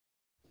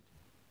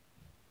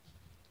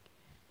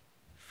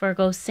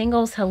Virgo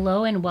singles,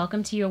 hello and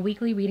welcome to your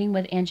weekly reading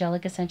with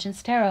Angelic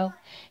Ascensions Tarot.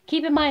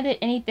 Keep in mind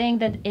that anything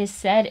that is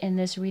said in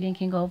this reading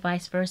can go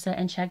vice versa,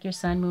 and check your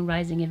sun, moon,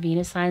 rising, and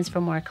Venus signs for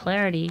more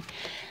clarity.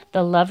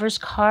 The Lover's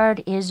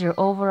card is your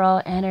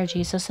overall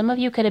energy, so some of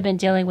you could have been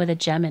dealing with a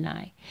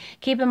Gemini.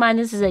 Keep in mind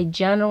this is a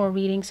general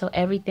reading, so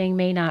everything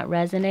may not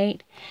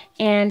resonate,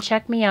 and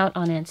check me out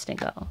on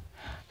Instago.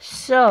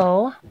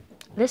 So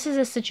this is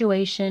a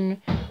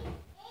situation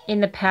in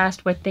the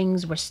past where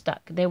things were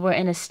stuck. They were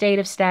in a state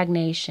of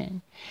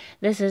stagnation.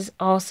 This is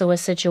also a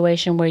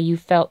situation where you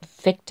felt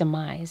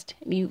victimized.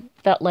 You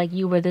felt like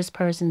you were this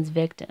person's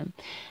victim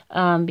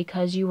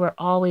because you were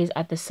always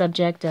at the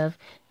subject of,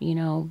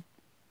 you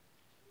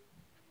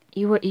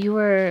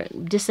were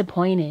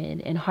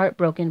disappointed and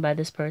heartbroken by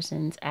this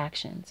person's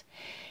actions.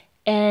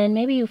 And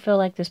maybe you feel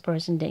like this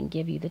person didn't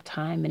give you the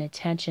time and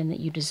attention that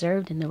you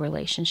deserved in the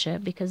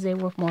relationship because they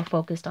were more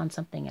focused on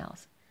something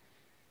else.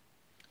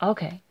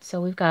 Okay,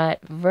 so we've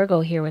got Virgo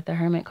here with the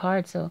Hermit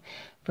card. So,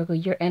 Virgo,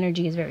 your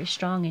energy is very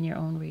strong in your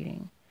own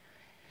reading.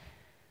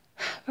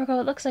 Virgo,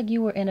 it looks like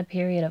you were in a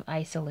period of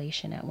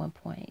isolation at one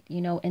point.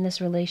 In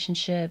this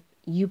relationship,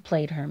 you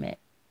played hermit.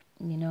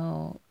 Maybe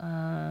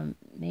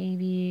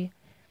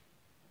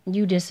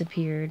you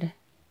disappeared.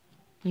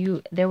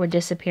 There were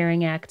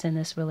disappearing acts in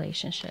this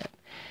relationship.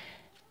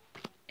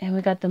 And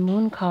we got the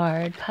Moon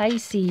card,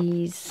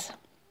 Pisces.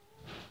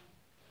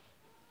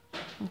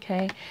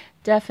 Okay,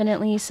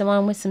 definitely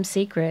someone with some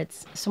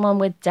secrets, someone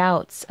with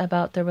doubts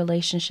about the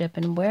relationship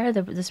and where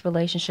this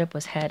relationship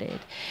was headed.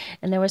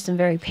 And there were some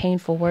very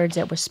painful words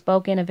that were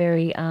spoken, a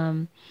very,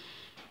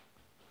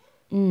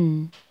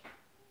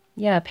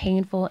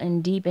 painful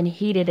and deep and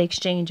heated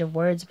exchange of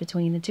words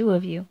between the two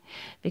of you.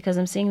 Because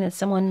I'm seeing that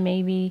someone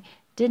maybe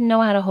didn't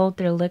know how to hold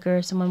their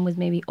liquor, someone was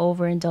maybe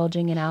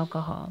overindulging in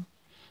alcohol.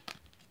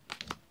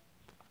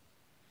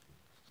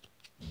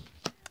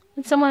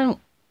 And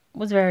someone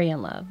was very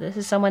in love. This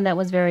is someone that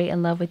was very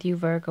in love with you,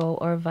 Virgo,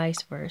 or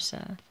vice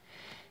versa.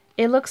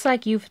 It looks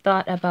like you've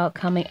thought about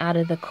coming out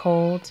of the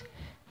cold,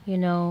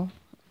 you've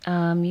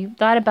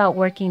thought about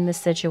working this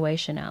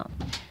situation out.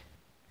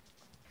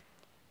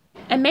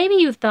 And maybe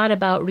you've thought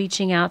about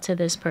reaching out to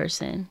this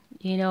person,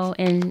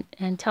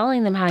 and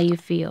telling them how you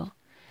feel.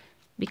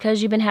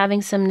 Because you've been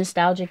having some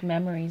nostalgic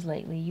memories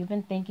lately. You've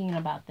been thinking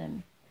about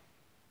them.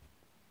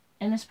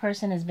 And this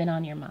person has been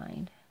on your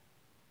mind.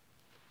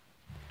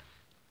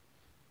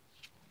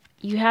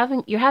 You're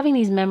having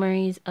these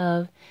memories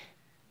of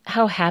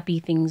how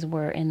happy things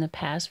were in the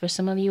past. For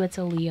some of you, it's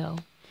a Leo.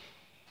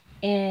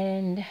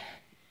 And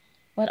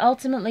what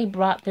ultimately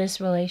brought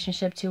this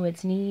relationship to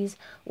its knees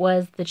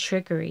was the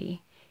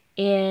trickery.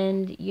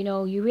 And,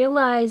 you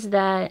realize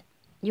that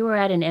you were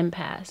at an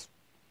impasse.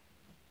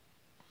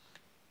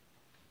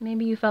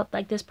 Maybe you felt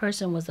like this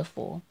person was a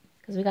fool,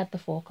 because we got the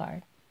Fool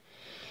card.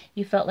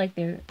 You felt like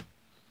their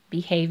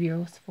behavior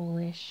was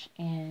foolish.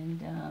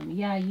 And,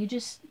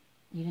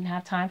 you didn't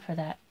have time for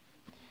that.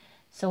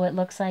 So it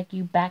looks like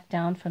you backed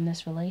down from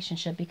this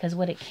relationship because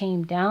what it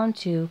came down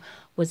to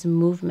was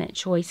movement,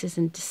 choices,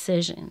 and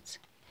decisions.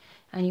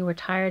 And you were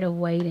tired of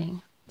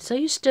waiting. So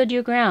you stood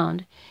your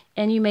ground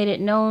and you made it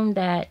known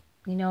that,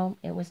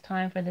 it was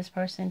time for this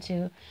person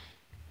to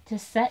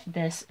set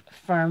this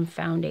firm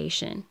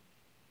foundation,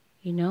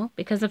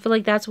 because I feel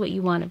like that's what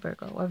you wanted,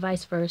 Virgo, or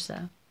vice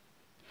versa.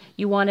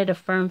 You wanted a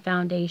firm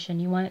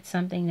foundation. You wanted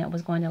something that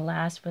was going to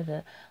last for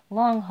the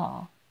long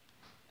haul.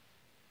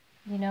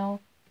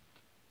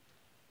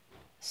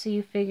 So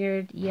you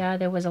figured,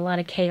 there was a lot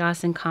of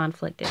chaos and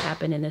conflict that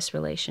happened in this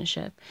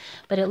relationship.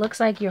 But it looks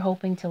like you're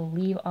hoping to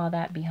leave all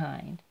that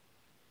behind.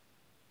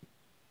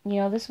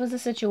 This was a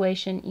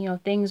situation,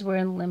 things were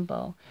in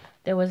limbo.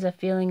 There was a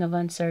feeling of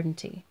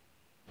uncertainty.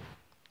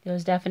 There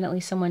was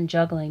definitely someone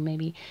juggling,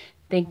 maybe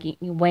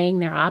weighing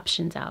their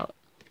options out.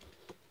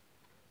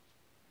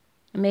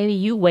 Maybe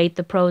you weighed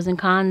the pros and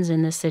cons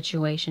in this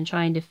situation,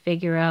 trying to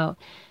figure out,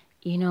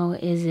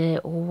 is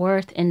it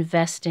worth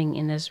investing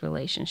in this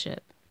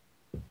relationship?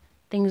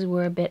 Things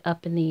were a bit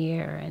up in the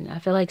air, and I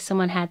feel like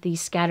someone had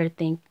these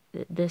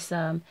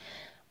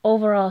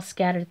overall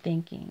scattered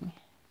thinking.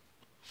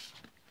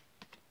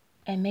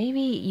 And maybe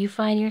you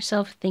find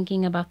yourself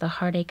thinking about the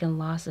heartache and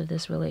loss of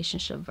this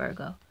relationship,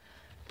 Virgo.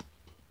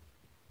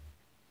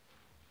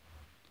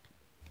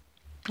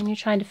 And you're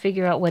trying to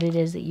figure out what it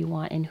is that you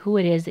want and who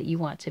it is that you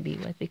want to be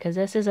with, because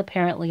this is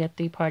apparently a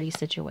three-party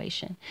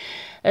situation.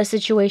 A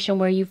situation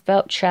where you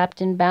felt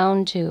trapped and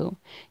bound to.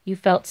 You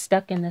felt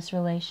stuck in this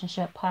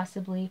relationship,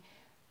 possibly,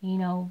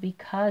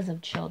 because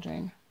of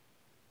children.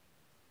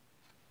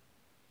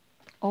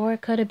 Or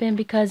it could have been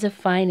because of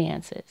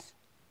finances.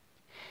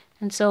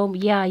 And so,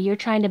 you're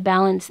trying to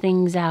balance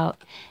things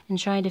out and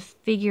trying to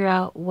figure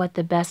out what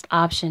the best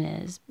option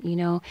is,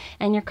 and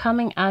you're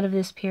coming out of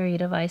this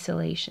period of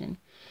isolation.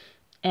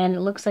 And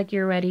it looks like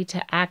you're ready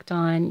to act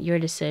on your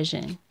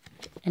decision.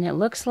 And it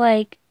looks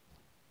like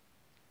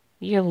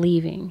you're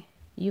leaving.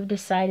 You've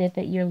decided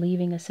that you're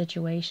leaving a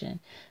situation.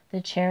 The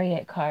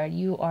Chariot card,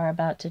 you are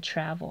about to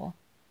travel.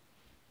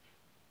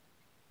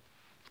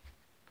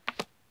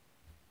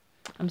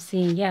 I'm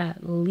seeing, yeah,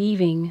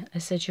 leaving a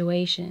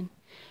situation,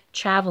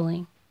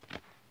 traveling.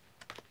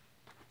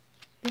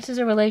 This is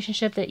a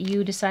relationship that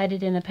you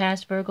decided in the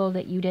past, Virgo,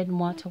 that you didn't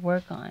want to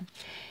work on.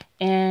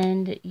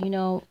 And, you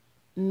know,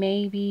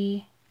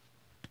 maybe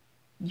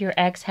your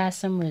ex has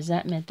some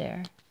resentment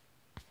there.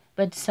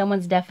 But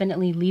someone's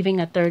definitely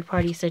leaving a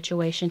third-party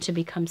situation to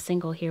become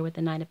single here with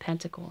the Nine of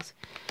Pentacles.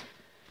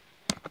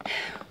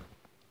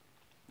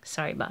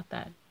 Sorry about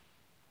that.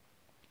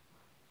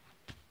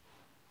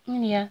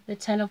 And yeah, the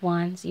Ten of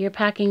Wands. You're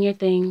packing your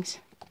things.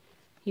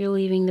 You're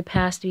leaving the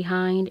past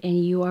behind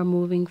and you are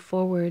moving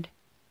forward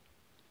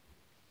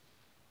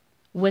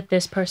with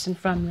this person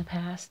from the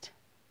past.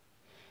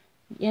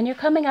 And you're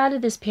coming out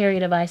of this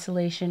period of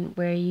isolation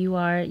where you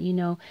are, you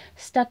know,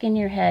 stuck in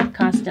your head,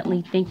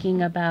 constantly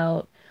thinking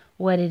about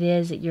what it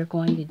is that you're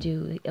going to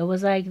do. It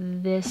was like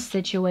this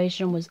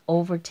situation was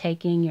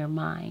overtaking your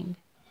mind.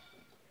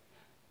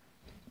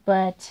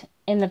 But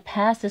in the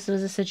past, this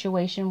was a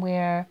situation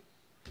where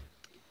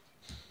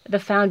the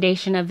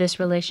foundation of this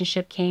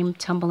relationship came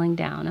tumbling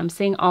down. I'm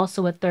seeing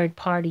also a third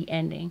party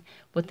ending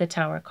with the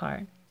Tower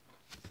card.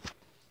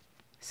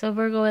 So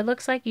Virgo, it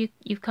looks like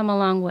you've come a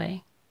long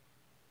way.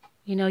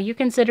 You know, you're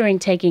considering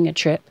taking a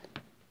trip.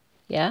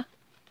 Yeah?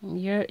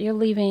 You're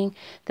leaving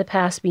the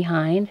past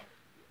behind.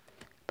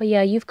 But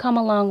yeah, you've come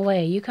a long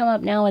way. You come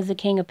up now as the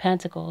King of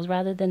Pentacles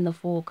rather than the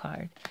Fool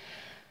card.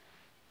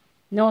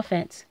 No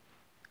offense.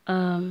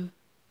 No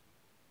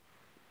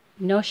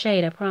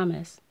shade, I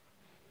promise.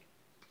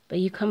 But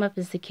you come up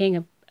as the King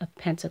of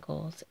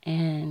Pentacles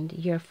and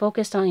you're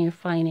focused on your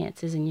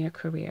finances and your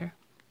career.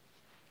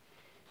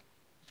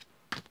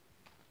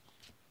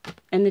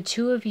 And the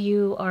two of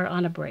you are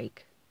on a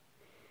break.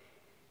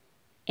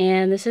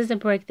 And this is a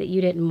break that you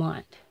didn't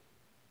want.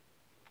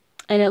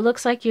 And it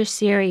looks like you're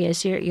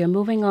serious. You're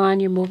moving on.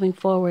 You're moving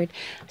forward.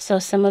 So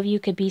some of you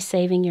could be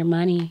saving your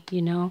money,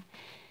 you know,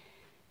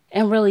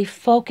 and really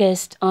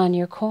focused on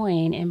your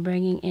coin and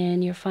bringing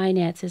in your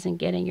finances and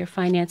getting your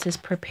finances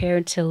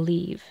prepared to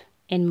leave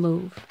and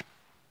move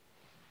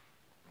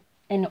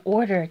in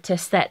order to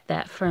set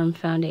that firm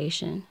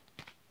foundation.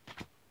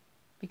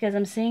 Because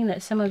I'm seeing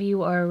that some of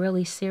you are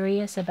really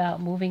serious about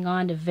moving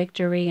on to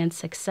victory and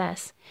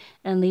success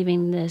and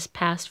leaving this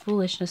past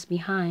foolishness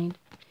behind.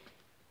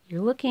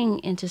 You're looking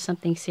into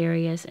something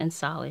serious and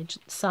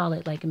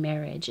solid like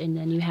marriage. And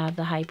then you have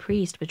the High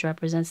Priest, which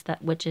represents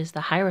that, which is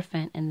the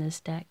Hierophant in this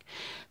deck.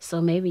 So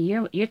maybe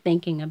you're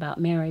thinking about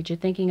marriage. You're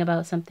thinking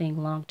about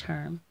something long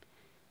term,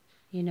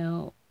 you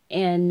know,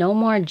 and no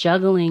more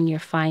juggling your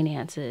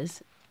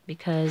finances,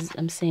 because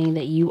I'm seeing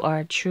that you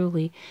are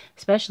truly,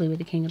 especially with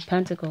the King of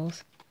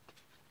Pentacles,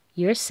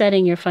 you're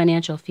setting your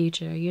financial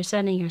future. You're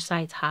setting your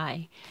sights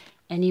high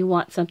and you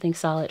want something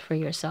solid for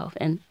yourself.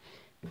 And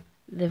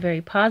the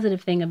very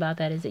positive thing about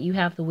that is that you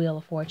have the Wheel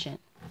of Fortune.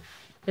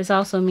 This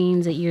also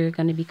means that you're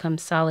going to become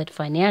solid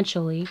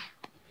financially.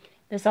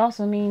 This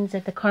also means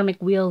that the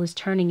karmic wheel is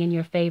turning in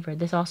your favor.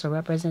 This also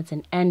represents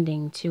an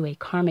ending to a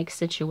karmic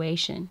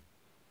situation.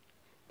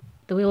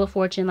 The Wheel of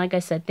Fortune, like I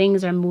said,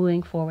 things are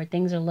moving forward.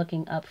 Things are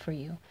looking up for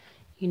you.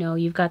 You know,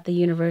 you've got the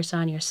universe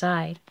on your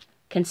side,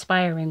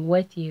 conspiring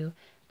with you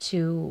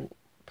to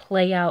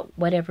play out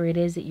whatever it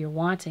is that you're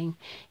wanting,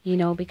 you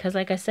know, because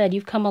like I said,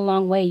 you've come a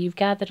long way. You've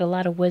gathered a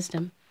lot of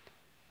wisdom.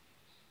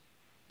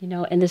 You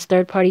know, in this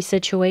third party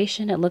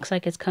situation, it looks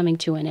like it's coming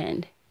to an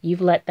end.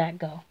 You've let that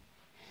go.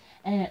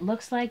 And it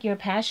looks like your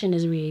passion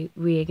is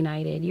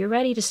reignited. You're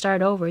ready to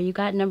start over. You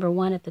got number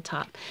 1 at the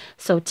top.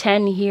 So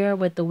 10 here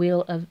with the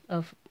Wheel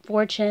of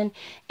Fortune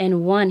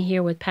and 1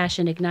 here with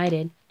passion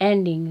ignited.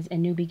 Endings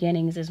and new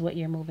beginnings is what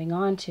you're moving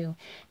on to.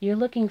 You're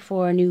looking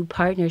for new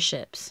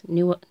partnerships,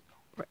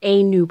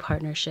 a new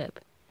partnership.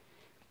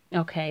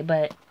 Okay,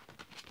 but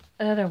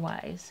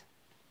otherwise,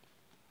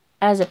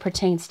 as it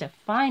pertains to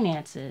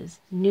finances,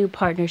 new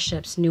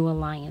partnerships, new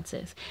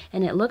alliances.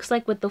 And it looks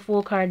like with the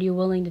Fool card, you're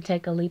willing to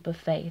take a leap of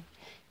faith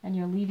and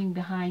you're leaving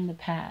behind the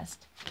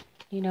past,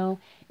 you know,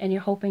 and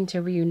you're hoping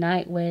to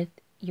reunite with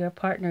your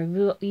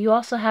partner. You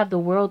also have the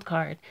World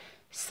card,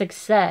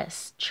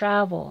 success,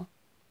 travel,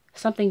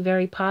 something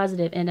very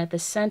positive. And at the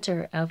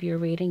center of your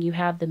reading, you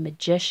have the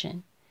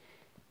Magician.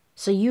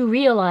 So you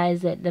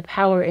realize that the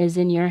power is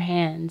in your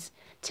hands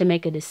to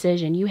make a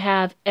decision. You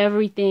have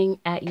everything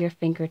at your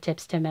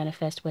fingertips to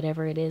manifest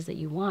whatever it is that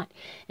you want.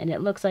 And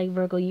it looks like,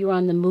 Virgo, you're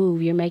on the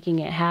move. You're making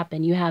it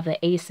happen. You have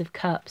the Ace of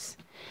Cups.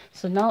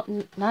 So not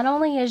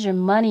only is your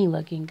money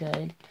looking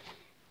good,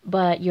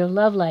 but your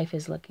love life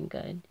is looking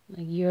good.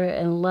 Like you're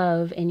in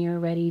love and you're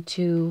ready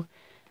to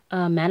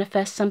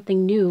manifest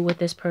something new with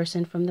this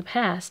person from the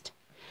past.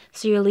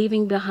 So you're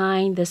leaving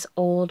behind this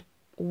old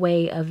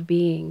way of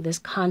being, this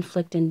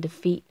conflict and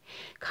defeat,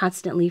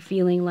 constantly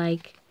feeling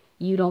like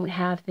you don't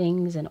have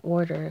things in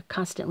order,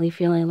 constantly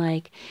feeling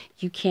like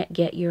you can't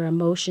get your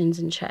emotions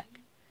in check,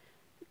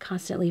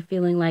 constantly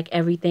feeling like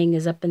everything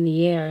is up in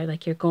the air,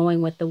 like you're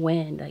going with the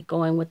wind, like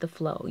going with the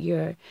flow.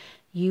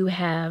 You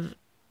have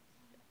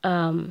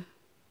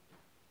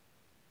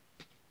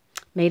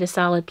made a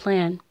solid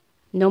plan.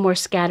 No more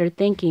scattered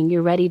thinking.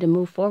 You're ready to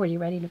move forward. You're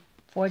ready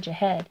forge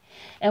ahead.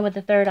 And with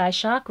the third eye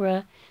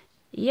chakra,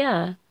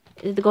 yeah,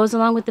 it goes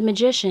along with the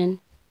Magician,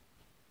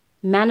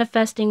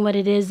 manifesting what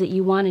it is that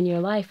you want in your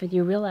life, and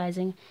you're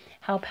realizing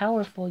how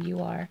powerful you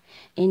are.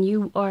 And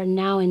you are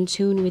now in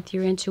tune with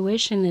your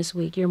intuition this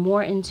week. You're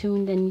more in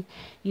tune than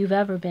you've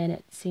ever been,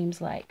 it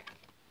seems like.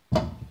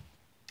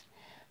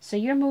 So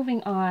you're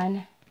moving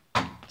on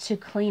to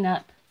clean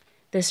up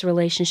this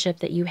relationship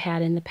that you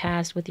had in the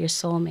past with your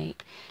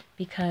soulmate,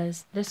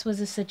 because this was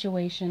a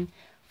situation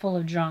full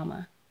of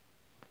drama.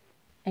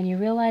 And you're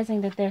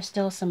realizing that there's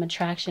still some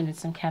attraction and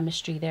some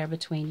chemistry there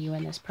between you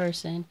and this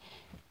person.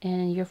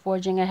 And you're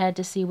forging ahead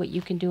to see what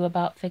you can do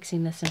about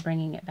fixing this and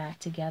bringing it back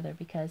together.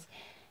 Because,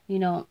 you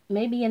know,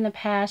 maybe in the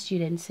past you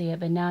didn't see it,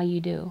 but now you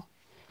do.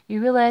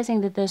 You're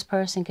realizing that this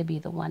person could be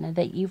the one, and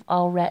that you've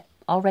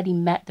already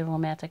met the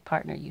romantic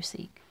partner you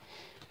seek.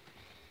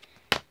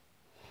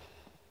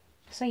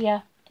 So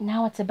yeah,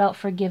 now it's about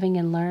forgiving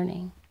and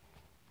learning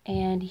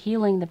and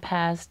healing the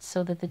past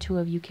so that the two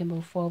of you can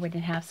move forward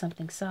and have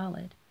something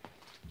solid.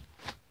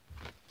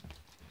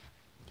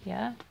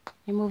 Yeah,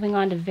 you're moving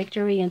on to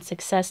victory and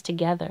success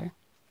together.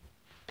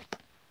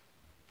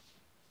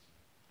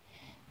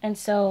 And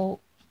so,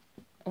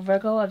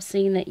 Virgo, I've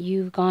seen that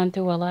you've gone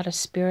through a lot of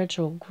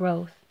spiritual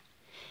growth,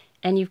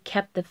 and you've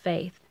kept the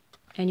faith,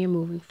 and you're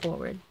moving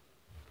forward.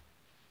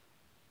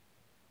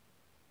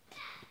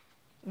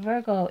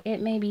 Virgo,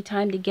 it may be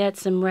time to get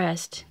some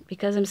rest,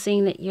 because I'm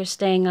seeing that you're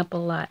staying up a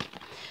lot,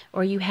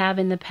 or you have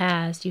in the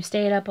past. You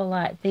stayed up a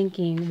lot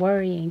thinking,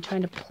 worrying,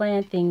 trying to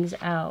plan things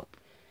out.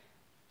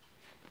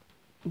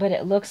 But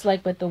it looks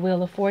like with the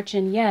Wheel of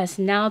Fortune, yes,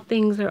 now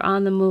things are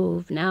on the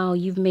move. Now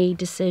you've made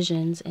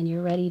decisions and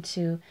you're ready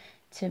to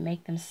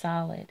make them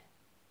solid.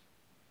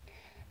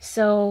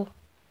 So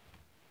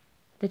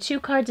the two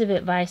cards of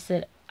advice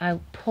that I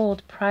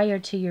pulled prior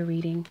to your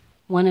reading,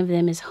 one of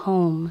them is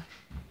home.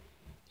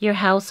 Your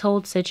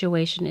household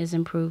situation is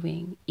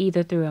improving,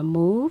 either through a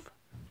move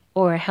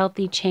or a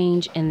healthy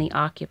change in the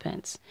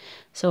occupants.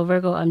 So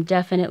Virgo, I'm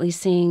definitely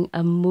seeing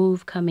a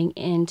move coming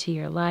into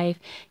your life.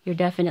 You're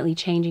definitely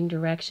changing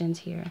directions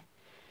here.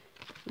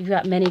 You've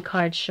got many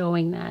cards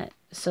showing that.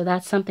 So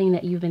that's something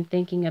that you've been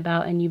thinking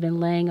about, and you've been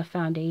laying a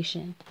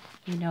foundation.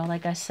 You know,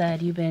 like I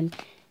said, you've been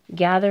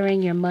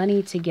gathering your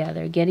money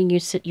together, getting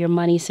your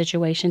money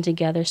situation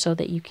together so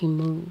that you can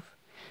move.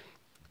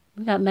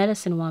 We got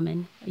Medicine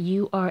Woman.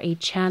 You are a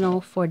channel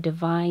for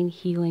divine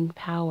healing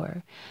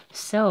power.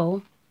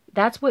 So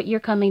that's what you're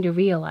coming to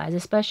realize,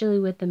 especially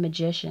with the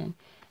Magician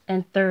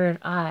and third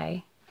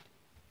eye.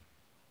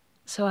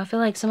 So I feel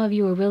like some of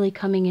you are really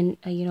coming in,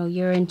 you know,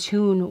 you're in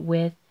tune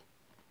with,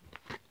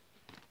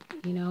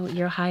 you know,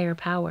 your higher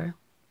power.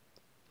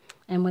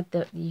 And with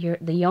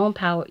the own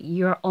power,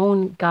 your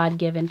own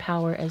God-given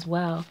power as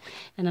well.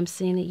 And I'm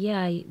seeing that,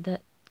 yeah,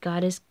 that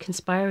God is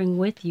conspiring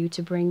with you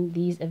to bring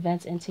these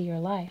events into your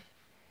life.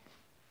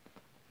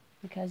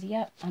 Because,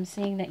 yep, I'm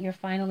seeing that you're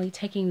finally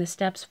taking the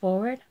steps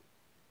forward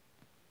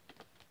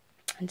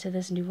into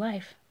this new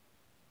life.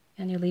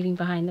 And you're leaving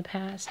behind the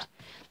past.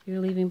 You're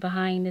leaving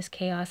behind this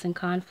chaos and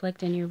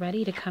conflict, and you're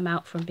ready to come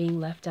out from being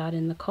left out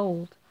in the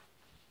cold.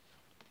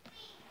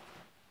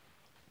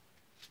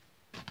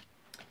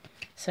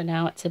 So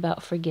now it's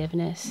about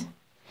forgiveness.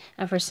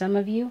 And for some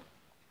of you,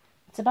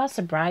 it's about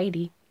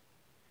sobriety.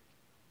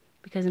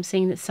 Because I'm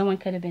seeing that someone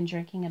could have been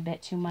drinking a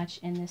bit too much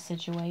in this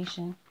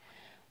situation.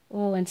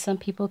 Oh, and some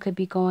people could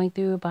be going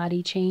through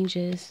body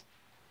changes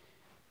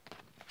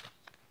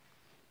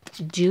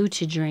due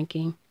to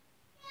drinking.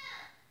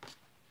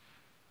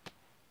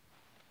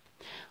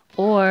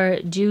 Or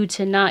due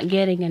to not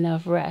getting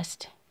enough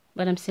rest.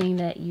 But I'm seeing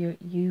that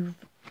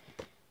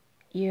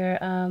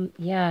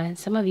yeah,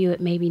 some of you it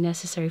may be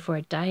necessary for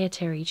a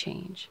dietary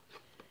change.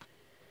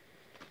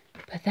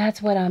 But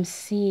that's what I'm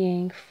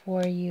seeing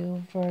for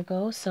you,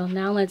 Virgo. So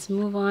now let's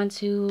move on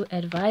to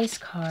advice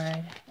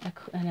card.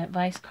 An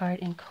advice card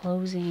in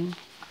closing.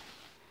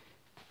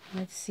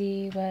 Let's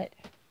see what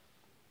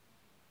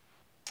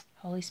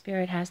Holy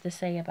Spirit has to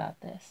say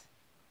about this.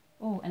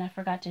 Oh, and I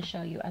forgot to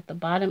show you at the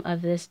bottom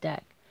of this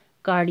deck,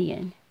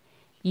 Guardian.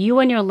 You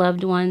and your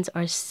loved ones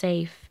are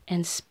safe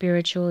and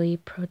spiritually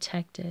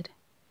protected.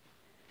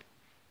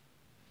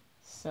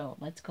 So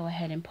let's go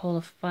ahead and pull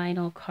a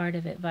final card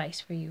of advice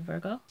for you,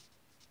 Virgo.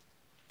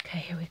 Okay,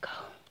 here we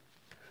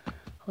go.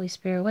 Holy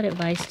Spirit, what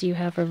advice do you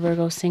have for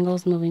Virgo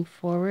singles moving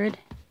forward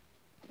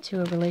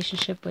to a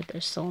relationship with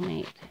their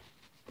soulmate?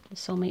 The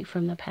soulmate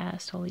from the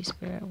past, Holy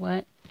Spirit.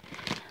 What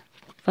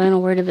final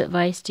word of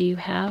advice do you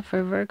have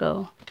for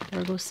Virgo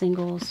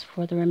singles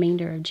for the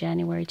remainder of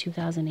January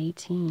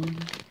 2018?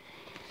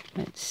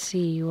 Let's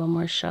see, one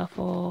more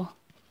shuffle.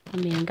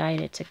 I'm being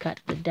guided to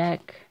cut the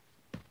deck.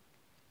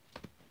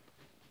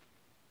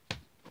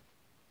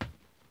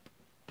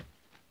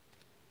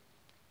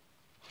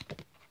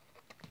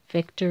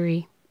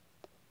 Victory.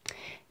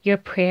 Your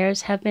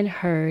prayers have been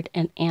heard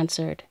and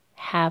answered.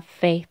 Have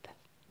faith.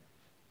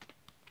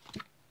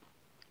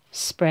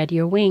 Spread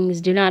your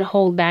wings. Do not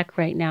hold back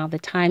right now. The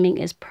timing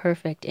is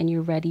perfect and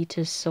you're ready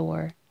to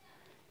soar.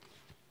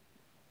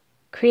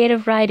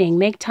 Creative writing.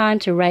 Make time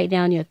to write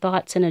down your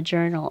thoughts in a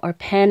journal or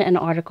pen an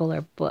article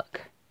or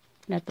book.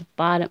 And at the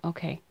bottom,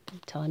 okay,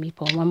 telling me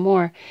pull one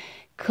more.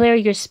 Clear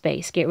your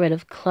space. Get rid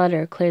of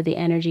clutter. Clear the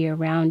energy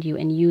around you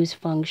and use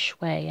feng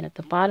shui. And at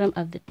the bottom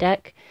of the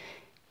deck,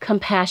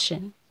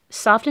 compassion.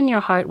 Soften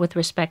your heart with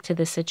respect to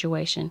the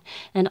situation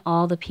and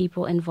all the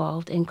people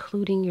involved,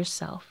 including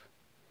yourself.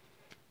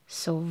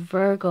 So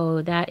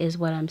Virgo, that is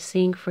what I'm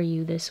seeing for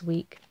you this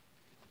week.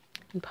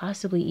 And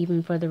possibly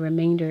even for the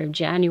remainder of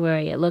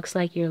January. It looks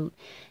like you're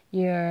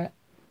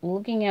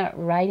looking at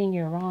righting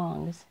your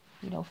wrongs,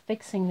 you know,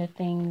 fixing the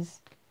things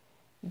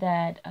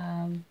that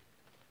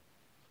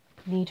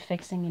need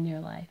fixing in your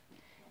life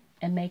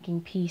and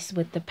making peace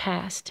with the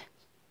past.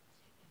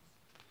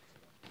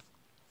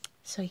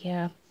 So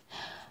yeah.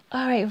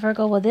 All right,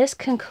 Virgo, well, this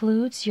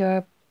concludes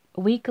your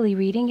weekly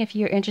reading. If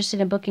you're interested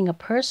in booking a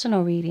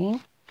personal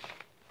reading,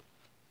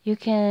 you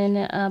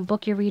can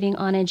book your reading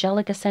on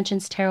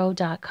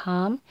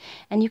AngelicAscensionsTarot.com.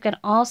 And you can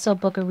also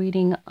book a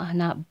reading,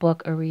 not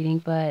book a reading,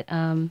 but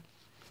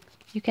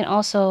you can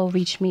also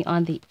reach me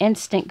on the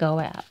Instant Go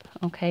app.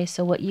 Okay,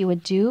 so what you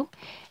would do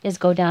is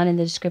go down in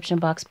the description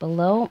box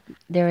below.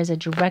 There is a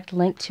direct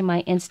link to my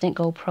Instant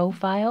Go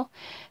profile.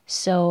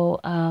 So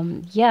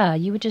yeah,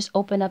 you would just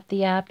open up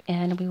the app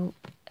and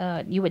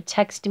you would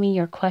text me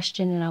your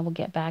question and I will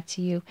get back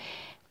to you,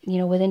 you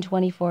know, within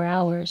 24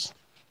 hours.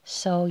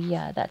 So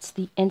yeah, that's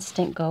the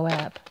Instant Go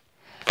app.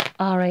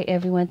 All right,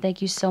 everyone,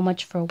 thank you so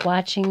much for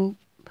watching.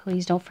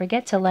 Please don't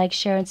forget to like,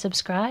 share, and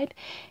subscribe.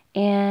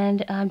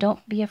 And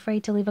don't be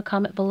afraid to leave a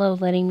comment below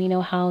letting me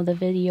know how the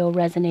video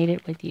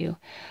resonated with you.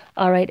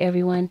 All right,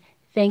 everyone,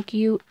 thank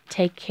you,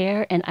 take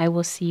care, and I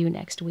will see you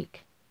next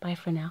week. Bye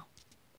for now.